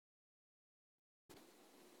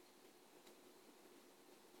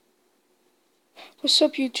What's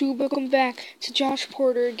up, YouTube? Welcome back to Josh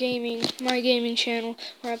Porter Gaming, my gaming channel,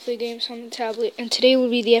 where I play games on the tablet. And today will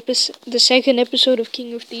be the second episode of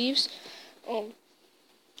King of Thieves.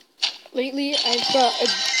 Lately I've got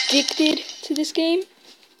addicted to this game,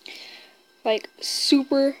 like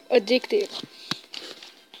super addicted.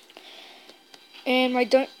 And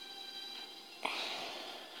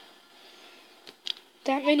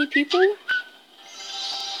that many people?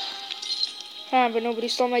 But nobody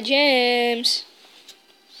stole my gems.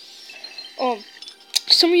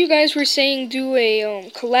 Some of you guys were saying do a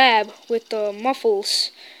collab with the Muffles,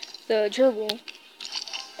 the gerbil,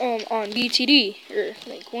 on BTD, or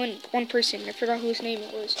like one person, I forgot whose name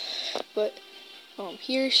it was, but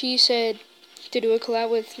he or she said to do a collab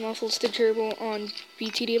with Muffles the gerbil on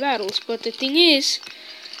BTD battles. But the thing is,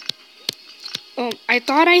 I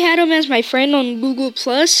thought I had him as my friend on Google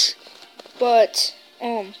Plus, but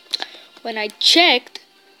when I checked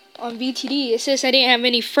on BTD, it says I didn't have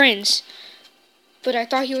any friends. But I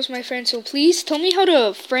thought he was my friend, so please tell me how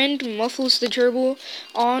to friend Muffles the Gerbil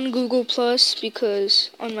on Google Plus,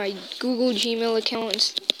 because on my Google Gmail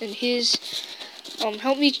account and his,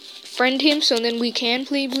 help me friend him so then we can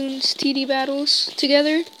play Bloons TD battles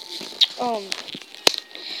together.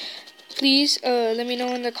 Please let me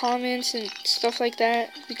know in the comments and stuff like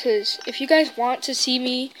that, because if you guys want to see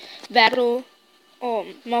me battle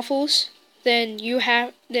Muffles, then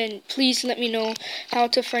please let me know how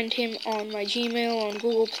to friend him on my Gmail, on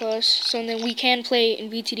Google Plus, so then we can play in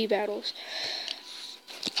BTD battles.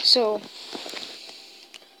 So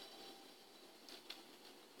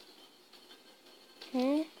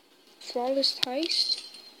flawless heist.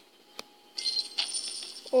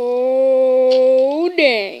 Oh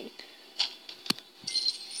dang.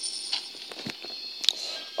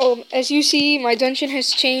 As you see, my dungeon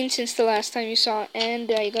has changed since the last time you saw it, and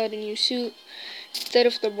I got a new suit. Instead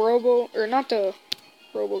of the not the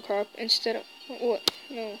Robocop, instead of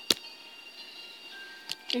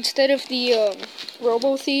instead of the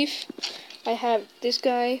Robo Thief, I have this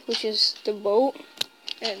guy, which is the boat.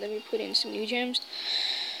 And let me put in some new gems.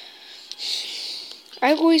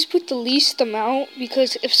 I always put the least amount,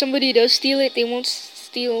 because if somebody does steal it, they won't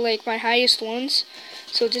steal like my highest ones.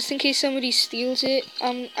 So just in case somebody steals it,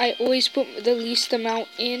 I always put the least amount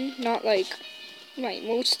in, not like my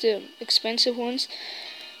most expensive ones.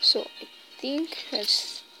 So I think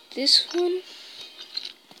that's this one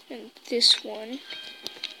and this one.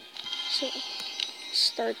 So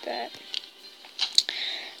start that.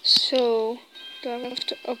 So do I have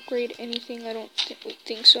to upgrade anything? I don't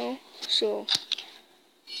think so. So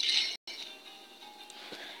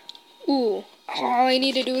all I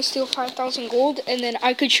need to do is steal 5,000 gold, and then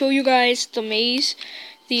I could show you guys the maze,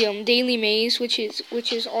 the daily maze, which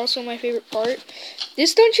is also my favorite part.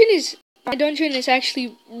 My dungeon is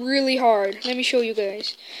actually really hard. Let me show you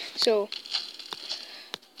guys. So,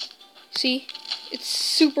 see, it's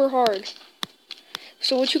super hard.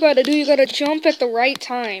 So what you gotta do, you gotta jump at the right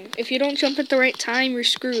time. If you don't jump at the right time, you're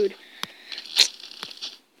screwed.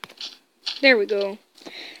 There we go.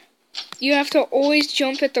 You have to always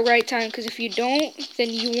jump at the right time, because if you don't,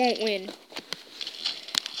 then you won't win.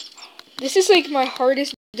 This is like my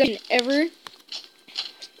hardest dungeon ever.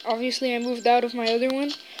 Obviously, I moved out of my other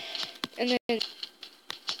one. And then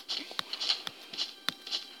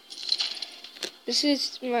this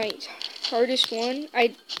is my hardest one.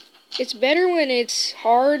 It's better when it's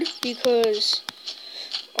hard, because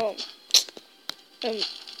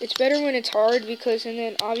it's better when it's hard, because and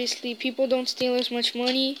then obviously people don't steal as much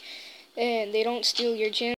money, and they don't steal your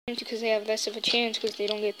gems because they have less of a chance, because they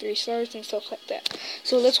don't get 3 stars and stuff like that.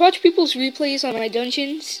 So let's watch people's replays on my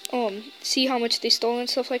dungeons, see how much they stole and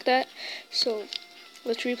stuff like that. So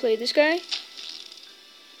let's replay this guy.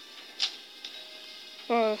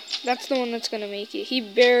 That's the one that's gonna make it. He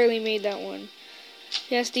barely made that one.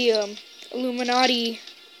 He has the Illuminati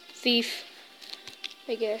thief,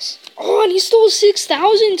 I guess. Oh, and he stole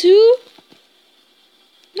 6,000 too?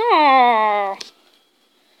 No.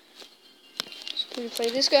 So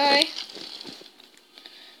replay this guy.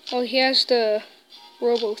 Oh, he has the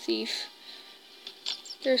Robo Thief.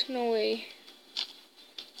 There's no way.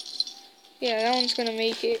 Yeah, that one's gonna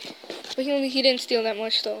make it. But he didn't steal that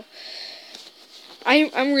much though.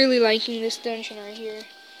 I'm really liking this dungeon right here.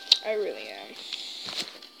 I really am.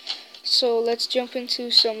 So let's jump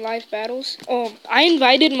into some live battles. I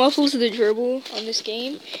invited Muffles the Gerbil on this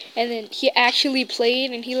game, and then he actually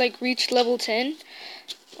played, and he like reached level 10.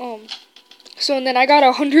 So and then I got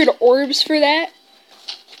 100 orbs for that,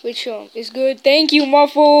 which is good. Thank you,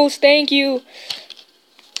 Muffles. Thank you.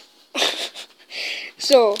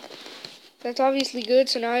 So that's obviously good.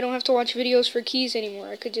 So now I don't have to watch videos for keys anymore.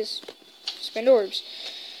 I could just Spend orbs.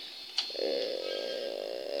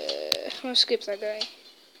 I'm gonna skip that guy.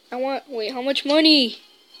 Wait, how much money?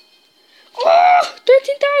 Oh,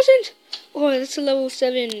 13,000! Oh, that's a level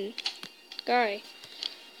 7 guy.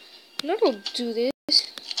 I'm not gonna do this.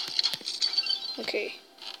 Okay.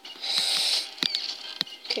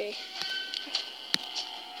 Okay.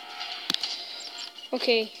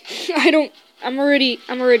 Okay. I'm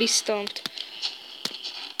already stumped.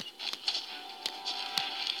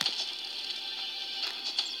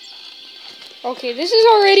 Okay, this is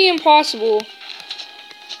already impossible.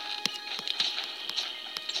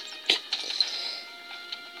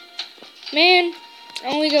 Man, I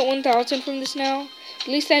only got 1,000 from this now. At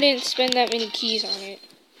least I didn't spend that many keys on it.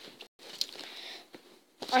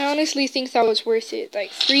 I honestly think that was worth it.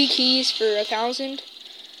 Like 3 keys for 1,000.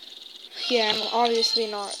 Yeah, I'm obviously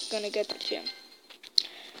not gonna get the gem.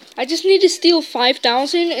 I just need to steal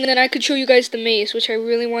 5,000 and then I could show you guys the maze, which I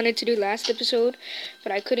really wanted to do last episode,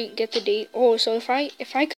 but I couldn't get the date. Oh, so if I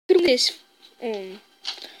could do this, then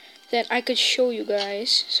I could show you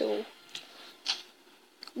guys. So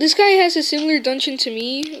this guy has a similar dungeon to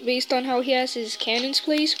me, based on how he has his cannons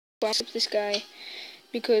placed. But I'll skip this guy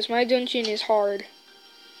because my dungeon is hard,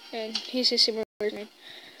 and he's a similar one.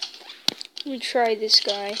 Let me try this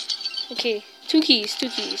guy. Okay, 2 keys,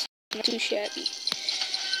 not too shabby.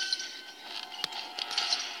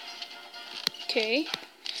 Okay,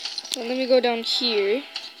 so let me go down here.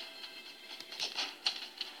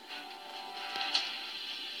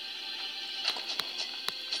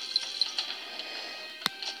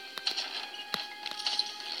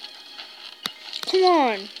 Come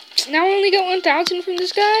on, now I only got 1,000 from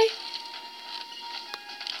this guy?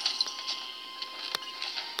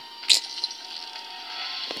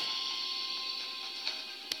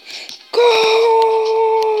 Go!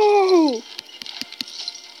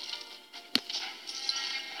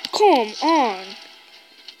 Come on.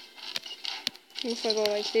 If I go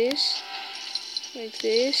like this,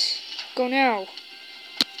 go now.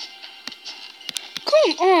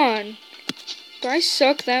 Come on. Do I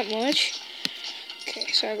suck that much?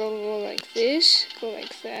 Okay, so I go like this, go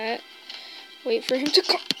like that. Wait for him to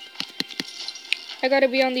come. I gotta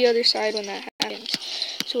be on the other side when that happens.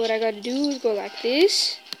 So what I gotta do is go like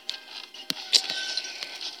this.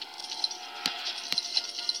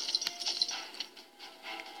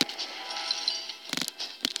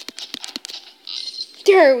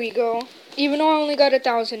 There we go. Even though I only got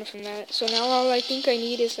 1,000 from that. So now all I think I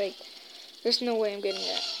need is like, there's no way I'm getting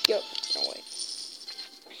that. Yup, no way.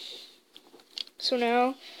 So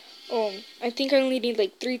now, I think I only need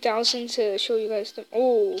like 3,000 to show you guys the.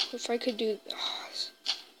 Oh, if I could do.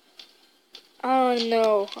 Oh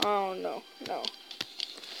no, no.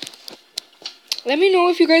 Let me know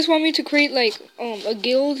if you guys want me to create like a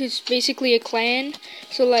guild. It's basically a clan.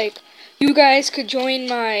 So like, you guys could join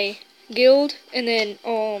my guild, and then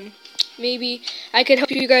maybe I could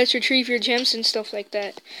help you guys retrieve your gems and stuff like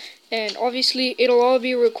that. And obviously, it'll all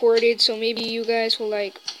be recorded. So maybe you guys will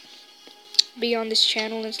like be on this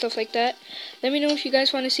channel and stuff like that. Let me know if you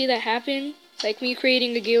guys want to see that happen, like me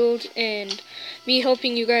creating the guild and me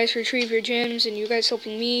helping you guys retrieve your gems and you guys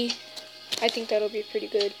helping me. I think that'll be pretty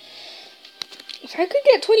good. If I could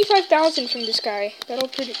get 25,000 from this guy, that'll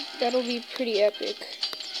be pretty epic.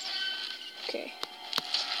 Okay,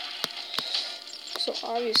 so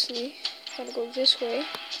obviously I'm gonna go this way.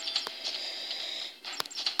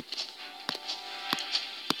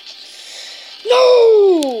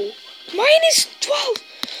 No! Minus 12!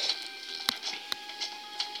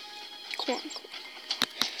 Come on.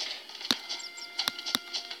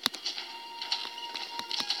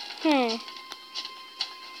 Huh.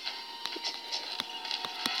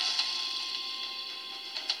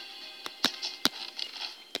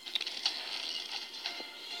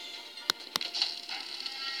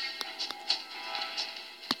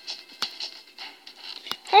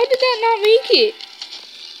 How did that not make it?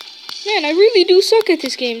 Man, I really do suck at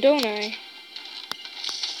this game, don't I?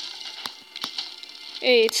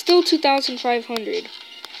 Hey, it's still 2,500.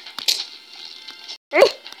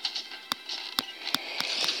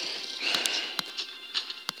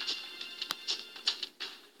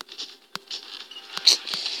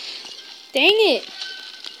 Dang it!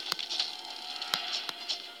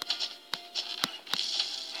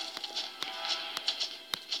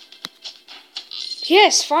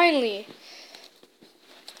 Yes, finally!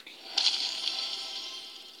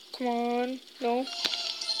 Come on, no.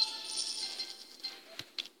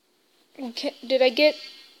 Okay, did I get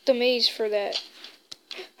the maze for that?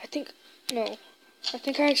 No. I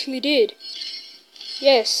think I actually did.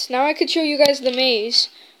 Yes, now I could show you guys the maze.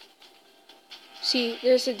 See,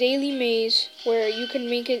 there's a daily maze where you can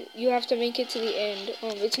make it. You have to make it to the end.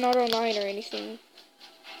 It's not online or anything,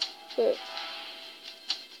 but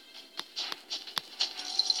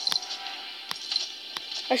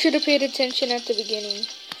I should have paid attention at the beginning,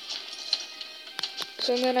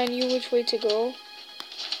 so then I knew which way to go.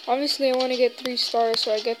 Obviously, I want to get 3 stars,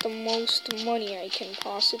 so I get the most money I can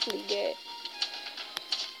possibly get.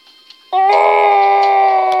 Oh!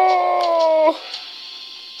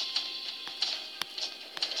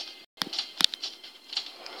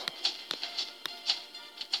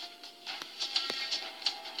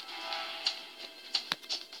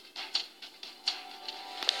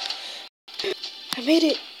 I made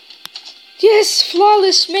it. Yes,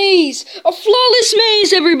 flawless maze. A flawless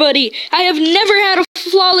maze, everybody. I have never had a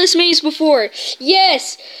flawless maze before.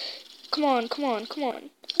 Yes. Come on, come on, come on.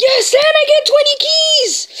 Yes, and I get 20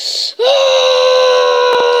 keys.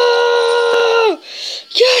 Oh!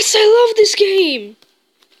 Yes, I love this game.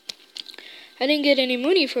 I didn't get any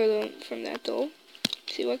money from that, though.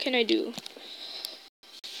 Let's see, what can I do?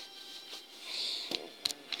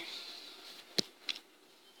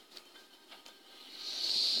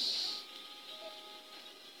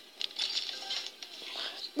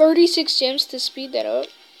 $36 gems to speed that up.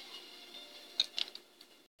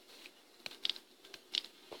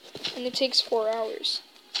 And it takes 4 hours.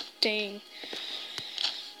 Dang.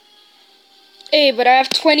 Hey, but I have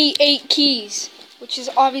 28 keys, which is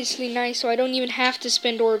obviously nice, so I don't even have to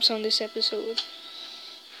spend orbs on this episode.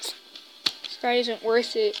 This guy isn't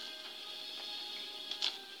worth it.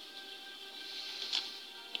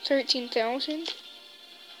 13,000?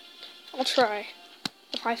 I'll try.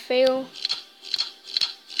 If I fail...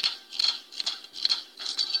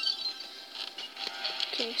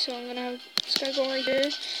 Okay, so I'm gonna have this guy go right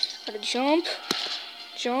here. Gotta jump,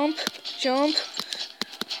 jump, jump.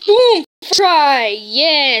 Boom! Try!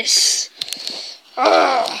 Yes!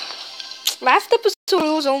 Ugh. Last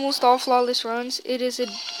episode was almost all flawless runs. It is a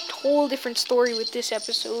whole different story with this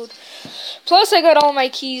episode. Plus, I got all my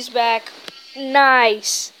keys back.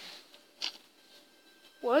 Nice.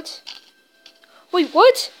 What? Wait,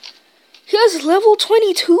 what? He has level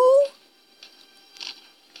 22?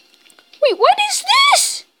 Wait, what is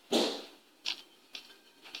this?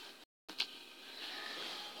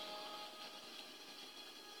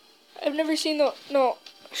 I've never seen the... No.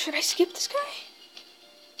 Should I skip this guy?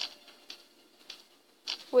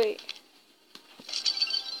 Wait.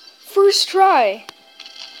 First try.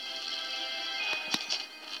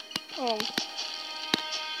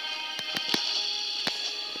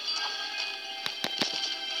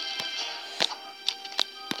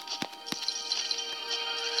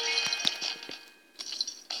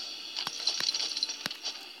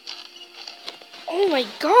 Oh my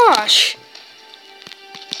gosh.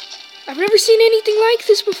 I've never seen anything like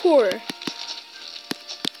this before.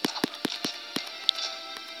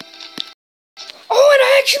 Oh, and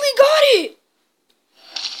I actually got it!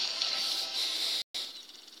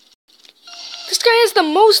 This guy has the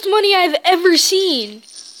most money I've ever seen.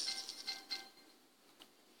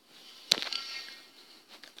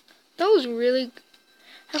 That was really...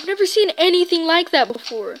 I've never seen anything like that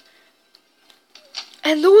before.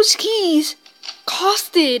 And those keys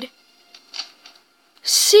costed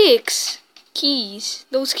 6 keys.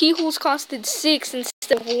 Those keyholes costed 6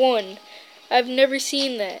 instead of 1. I've never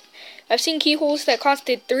seen that. I've seen keyholes that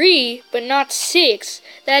costed 3, but not 6.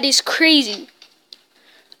 That is crazy.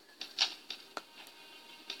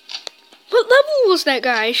 What level was that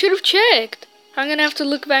guy? I should have checked. I'm gonna have to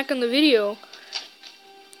look back on the video.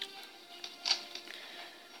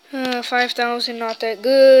 5,000, not that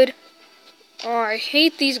good. Oh, I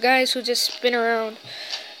hate these guys who just spin around.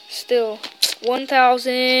 Still,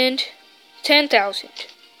 1,000, 10,000.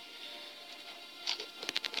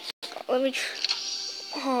 Let me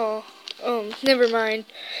never mind.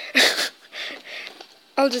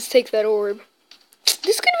 I'll just take that orb.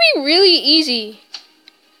 This could be really easy.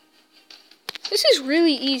 This is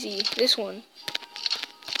really easy, this one.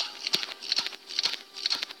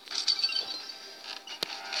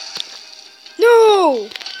 No!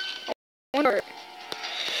 One heart.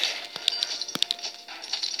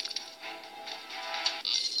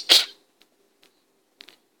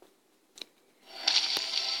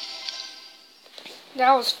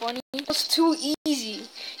 That was funny. It was too easy.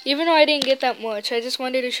 Even though I didn't get that much, I just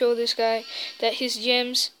wanted to show this guy that his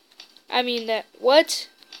gems... What?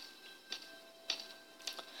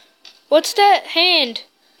 What's that hand?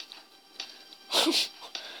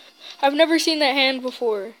 I've never seen that hand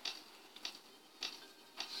before.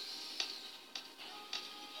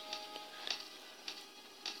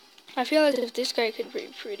 I feel as if this guy could be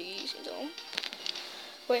pretty easy, though.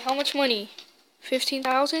 Wait, how much money?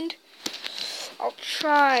 15,000? I'll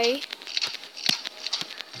try.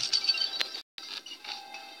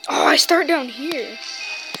 Oh, I start down here.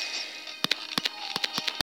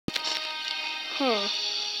 Huh.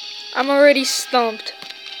 I'm already stumped.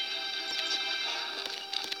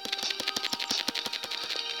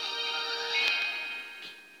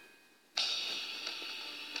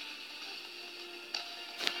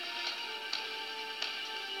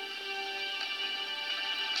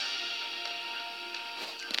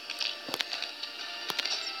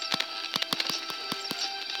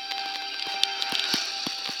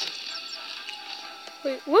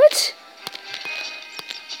 Wait, what?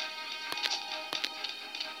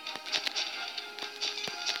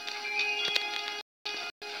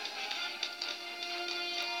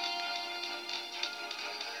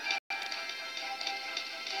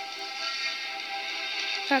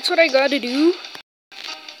 That's what I gotta do?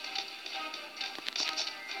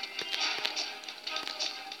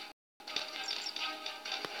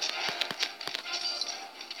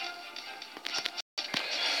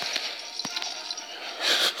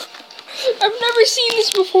 I've never seen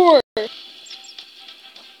this before.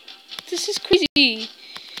 This is crazy.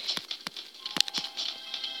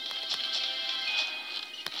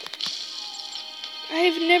 I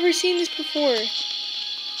have never seen this before.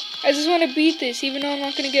 I just want to beat this, even though I'm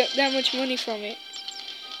not going to get that much money from it.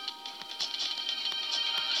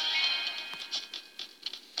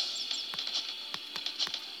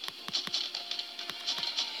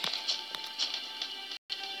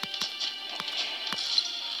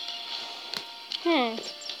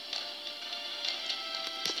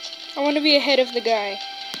 I want to be ahead of the guy.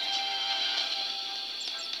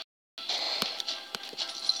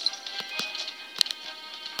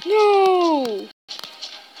 No!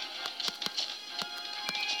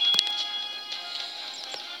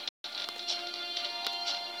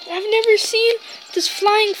 I've never seen this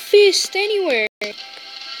flying fist anywhere.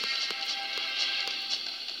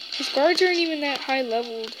 His guards aren't even that high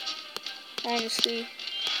leveled, honestly.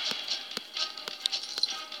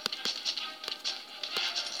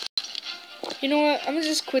 You know what? I'm gonna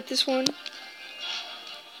just quit this one.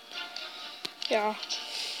 Yeah.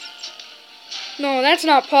 No, that's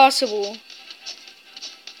not possible.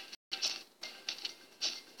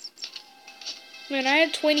 Man, I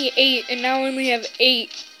had 28 and now I only have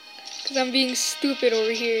 8. Because I'm being stupid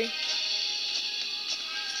over here.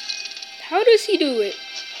 How does he do it?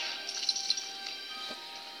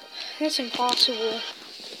 That's impossible.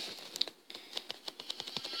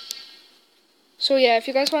 So yeah, if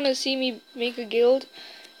you guys want to see me make a guild,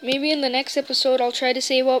 maybe in the next episode I'll try to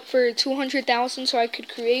save up for 200,000 so I could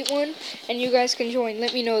create one, and you guys can join.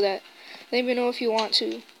 Let me know that. Let me know if you want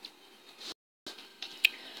to.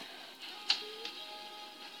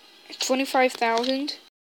 25,000.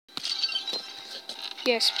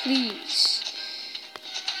 Yes, please.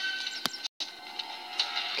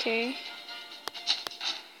 Okay.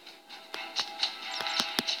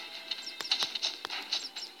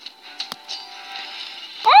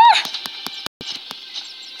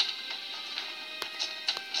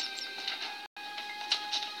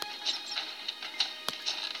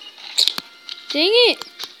 Dang it!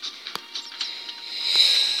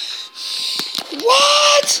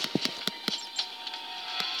 What?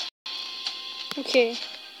 Okay.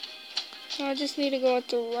 I just need to go at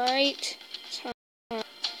the right time.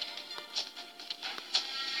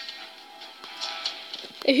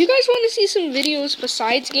 If you guys want to see some videos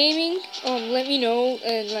besides gaming, let me know,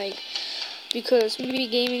 and like, because maybe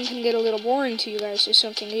gaming can get a little boring to you guys or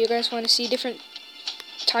something. You guys want to see different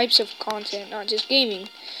types of content, not just gaming.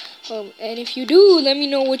 And if you do, let me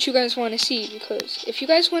know what you guys want to see, because if you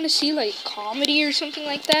guys want to see like comedy or something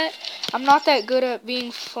like that, I'm not that good at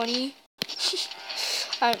being funny.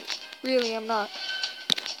 I'm not.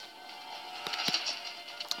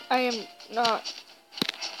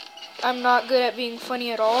 I'm not good at being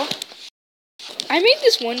funny at all. I made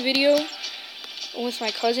this one video with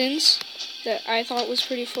my cousins that I thought was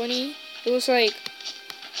pretty funny. It was like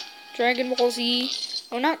Dragon Ball Z.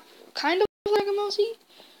 Oh, not kind of Dragon Ball Z.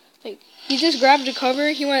 Like, he just grabbed a cover,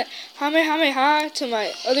 he went Hamehameha to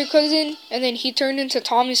my other cousin, and then he turned into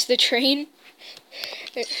Thomas the Train.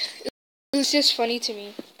 It was just funny to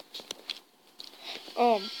me.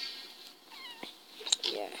 Yeah.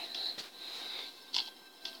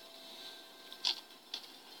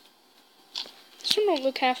 This one don't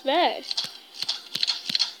look half bad.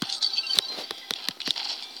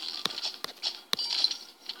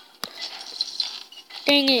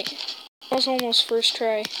 Dang it. That was almost first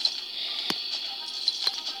try.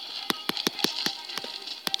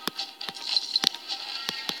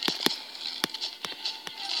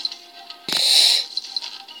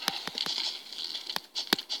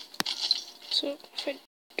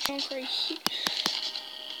 jump right here.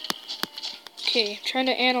 Okay, I'm trying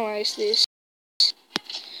to analyze this.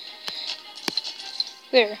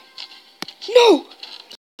 There. No!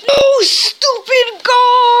 No, stupid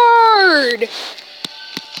guard!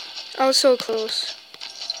 I was so close.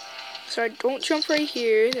 So I don't jump right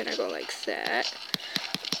here, then I go like that.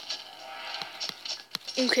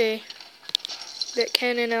 Okay. That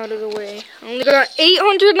cannon out of the way. I only got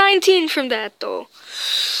 819 from that though.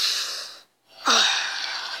 I'm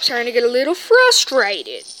starting to get a little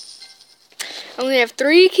frustrated. I only have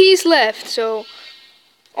 3 keys left, so...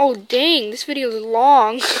 Oh dang, this video is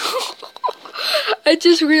long. I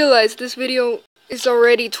just realized this video is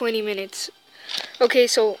already 20 minutes. Okay,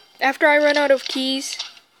 so after I run out of keys...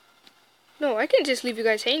 No, I can just leave you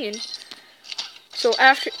guys hanging. So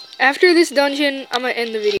after this dungeon, I'm gonna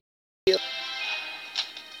end the video.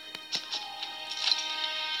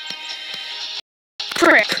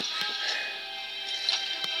 Crap.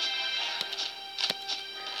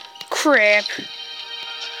 Crap.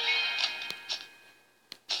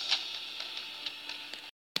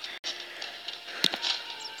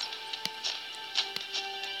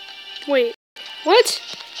 Wait, what?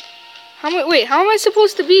 How am I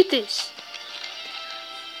supposed to beat this?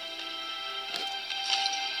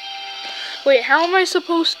 Wait, how am I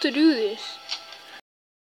supposed to do this?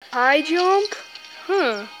 High jump?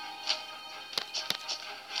 Huh.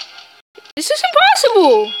 This is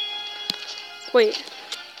impossible! Wait.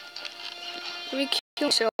 Let me kill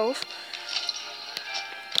myself.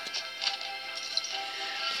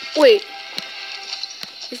 Wait.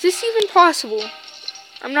 Is this even possible?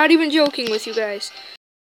 I'm not even joking with you guys.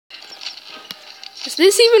 Is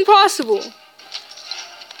this even possible?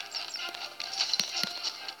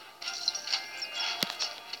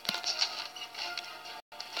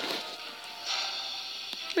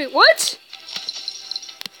 Wait, what?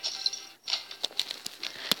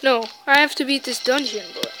 No, I have to beat this dungeon,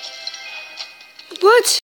 but...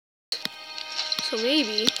 What? So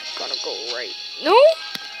maybe... Gonna go right. No?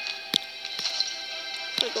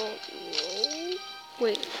 Gonna go... No.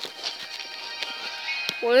 Wait.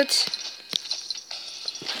 What?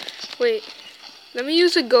 Wait. Let me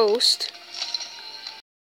use a ghost.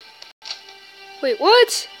 Wait,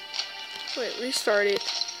 what? Wait, restart it.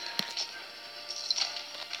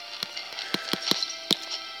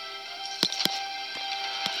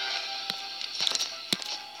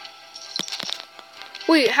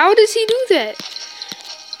 Wait, how does he do that?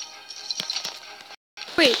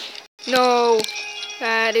 Wait, no,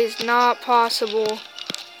 that is not possible.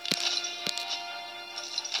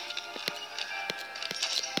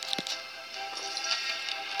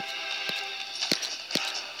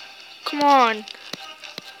 Come on.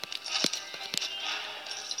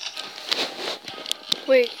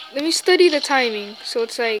 Wait, let me study the timing. So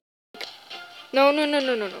it's like, no. 1.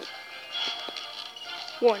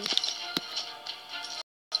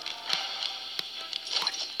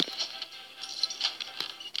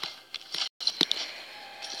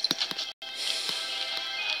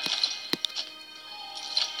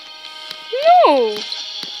 No!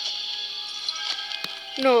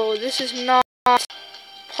 No, this is not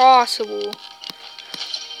possible.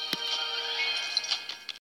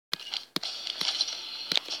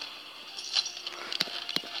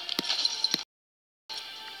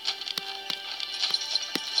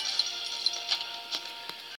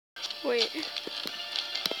 Wait.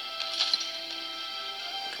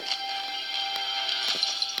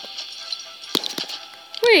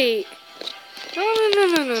 Wait. No.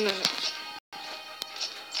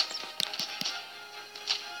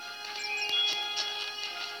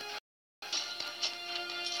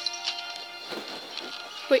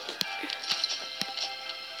 Wait.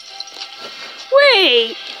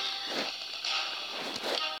 Wait!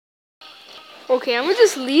 Okay, I'm gonna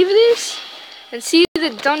just leave this and see the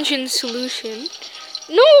dungeon solution.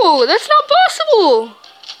 No, that's not possible!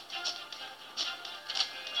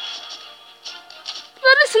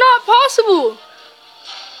 That is not possible!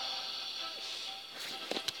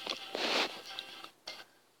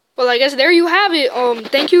 Well, I guess there you have it.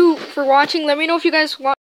 Thank you for watching. Let me know if you guys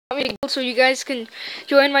want me to guild so you guys can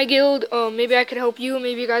join my guild. Maybe I could help you.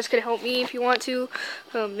 Maybe you guys could help me if you want to.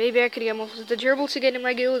 Maybe I could get the gerbil to get in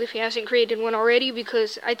my guild if he hasn't created one already,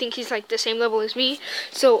 because I think he's like the same level as me.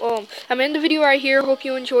 So I'm in the video right here. Hope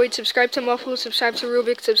you enjoyed. Subscribe to Muffle. Subscribe to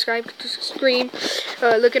Rubik. Subscribe to Scream.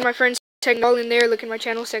 Look at my friends' section, all in there. Look at my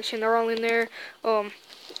channel section. They're all in there.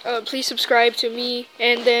 Please subscribe to me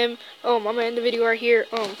and them. I'm gonna end the video right here.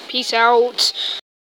 Peace out.